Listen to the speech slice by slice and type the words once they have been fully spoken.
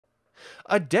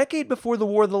A decade before the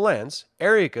War of the Lance,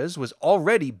 Ariocus was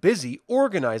already busy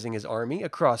organizing his army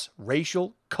across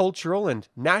racial, cultural, and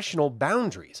national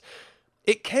boundaries.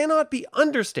 It cannot be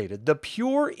understated the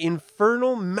pure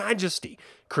infernal majesty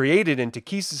created in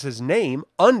Takhisis' name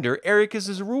under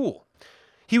Ariocus' rule.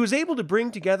 He was able to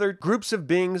bring together groups of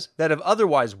beings that have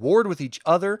otherwise warred with each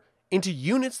other into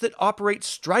units that operate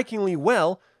strikingly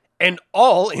well, and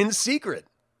all in secret.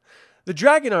 The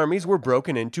dragon armies were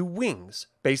broken into wings,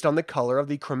 based on the color of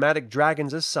the chromatic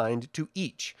dragons assigned to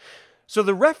each. So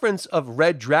the reference of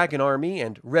Red Dragon Army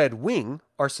and Red Wing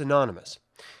are synonymous.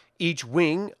 Each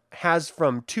wing has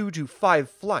from 2 to 5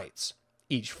 flights.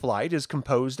 Each flight is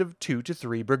composed of 2 to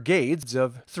 3 brigades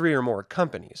of 3 or more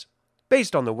companies,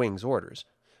 based on the wing's orders.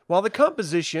 While the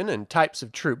composition and types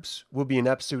of troops will be an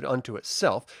episode unto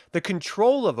itself, the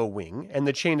control of a wing and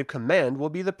the chain of command will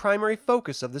be the primary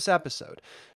focus of this episode.